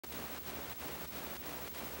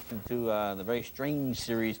To the very strange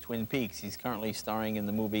series Twin Peaks. He's currently starring in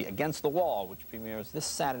the movie Against the Wall, which premieres this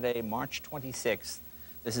Saturday, March 26th.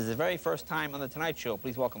 This is the very first time on The Tonight Show.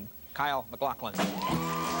 Please welcome Kyle MacLaclan.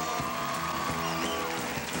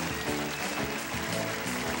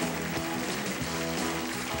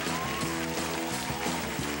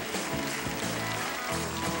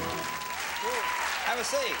 Have a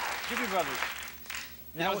seat. Jimmy Brothers.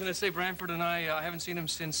 Now, I was going to say, Branford and I haven't seen him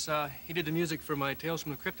since he did the music for my Tales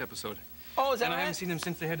from the Crypt episode. Oh, is that and right? I haven't seen him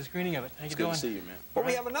since they had the screening of it. How you Good doing? to see you, man. Well,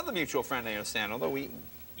 we have another mutual friend, I understand, although we...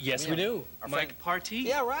 Yes, we do. Our Mike Parti.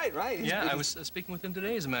 Yeah, right. Yeah, I was speaking with him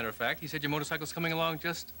today, as a matter of fact. He said your motorcycle's coming along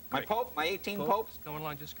just great. My Pope, my 18 Popes? Coming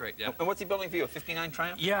along just great, yeah. And what's he building for you, a 59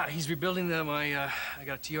 Triumph? Yeah, he's rebuilding I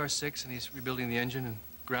got a TR6, and he's rebuilding the engine and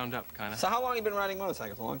ground up, kind of. So how long have you been riding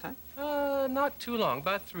motorcycles? A long time? Not too long,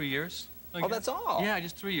 about 3 years. Oh, that's all? Yeah,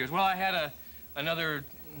 just 3 years. Well, I had another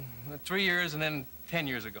 3 years, and then 10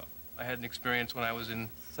 years ago. I had an experience when I was in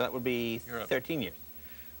So that would be Europe. 13 years.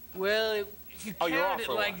 Well, if you you're off counted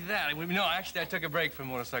for it a like that, no, actually, I took a break from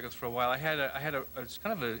motorcycles for a while. I had it's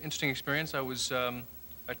kind of an interesting experience.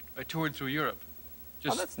 I toured through Europe.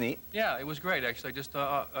 Oh, that's neat. Yeah, it was great, actually.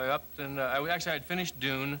 I upped, and I had finished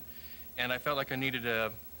Dune, and I felt like I needed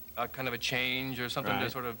a kind of a change or something to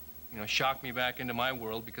sort of, shock me back into my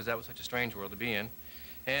world, because that was such a strange world to be in.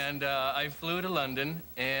 And I flew to London,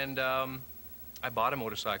 and I bought a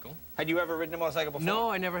motorcycle. Had you ever ridden a motorcycle before? No,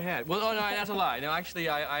 I never had. Well, oh, no, that's a lie. No, actually,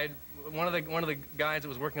 one of the guys that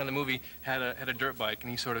was working on the movie had a dirt bike, and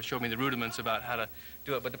he sort of showed me the rudiments about how to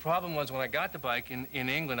do it. But the problem was, when I got the bike in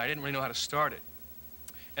England, I didn't really know how to start it.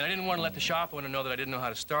 And I didn't want to let the shop owner know that I didn't know how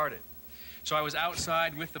to start it. So I was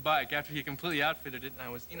outside with the bike after he completely outfitted it, and I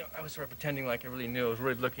was sort of pretending like I really knew. I was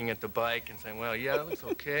really looking at the bike and saying, well, yeah, it looks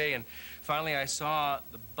okay. And finally I saw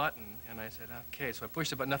the button, and I said, okay. So I pushed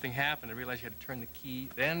the button, nothing happened. I realized you had to turn the key,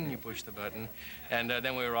 then you push the button, and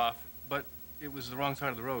then we were off. But it was the wrong side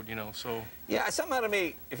of the road, so... Yeah, somehow to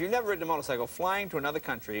me, if you've never ridden a motorcycle, flying to another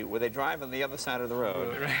country where they drive on the other side of the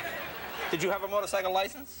road... Right. Did you have a motorcycle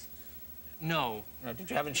license? No. Did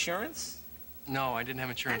you have insurance? No, I didn't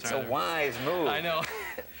have insurance That's either. a wise move. I know.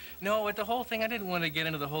 No, with the whole thing, I didn't want to get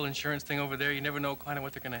into the whole insurance thing over there. You never know kind of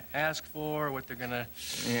what they're going to ask for, what they're going to...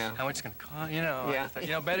 Yeah. How much it's going to cost, Yeah.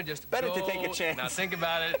 Thought, better just Better go, to take a chance. Now think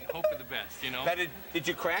about it and hope for the best, Better, did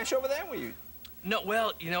you crash over there? Were you... No,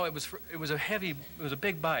 well, it was a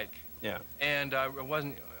big bike. Yeah. And I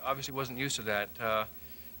obviously wasn't used to that.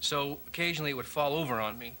 So occasionally it would fall over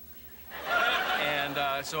on me.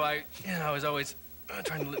 And so I was always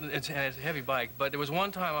trying to, it's a heavy bike. But there was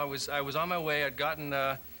one time I was on my way. I'd gotten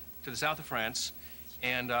to the south of France,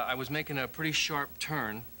 and I was making a pretty sharp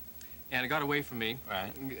turn, and it got away from me.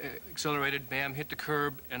 Right. Accelerated, bam, hit the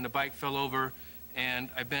curb, and the bike fell over, and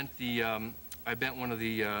I bent one of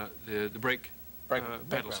the brake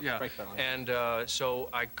pedals. Yeah. Brake pedal, And so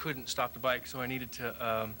I couldn't stop the bike, so I needed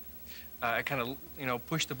to. I kind of,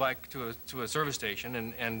 pushed the bike to a service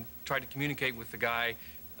station and tried to communicate with the guy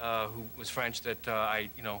who was French that I,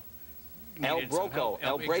 El Broco.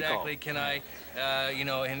 Exactly. Can I,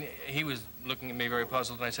 and he was looking at me very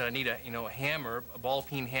puzzled, and I said, I need a hammer, a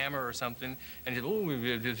ball-peen hammer or something. And he said, oh,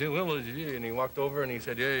 and he walked over and he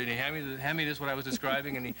said, yeah, and he handed me this, what I was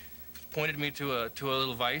describing, and he pointed me to a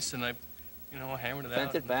little vise, and I, hammered it out.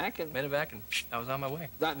 Bent it back and... Bent it back, and I was on my way.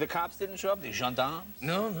 The cops didn't show up? The gendarmes?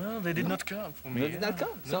 No, they did not come for me. They did not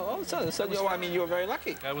come? No. So you were very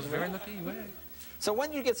lucky. I was very lucky, yeah. So when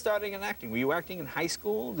did you get started in acting? Were you acting in high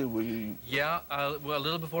school? Were you... Yeah, well, a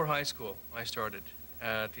little before high school, I started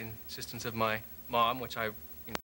at the insistence of my mom, which I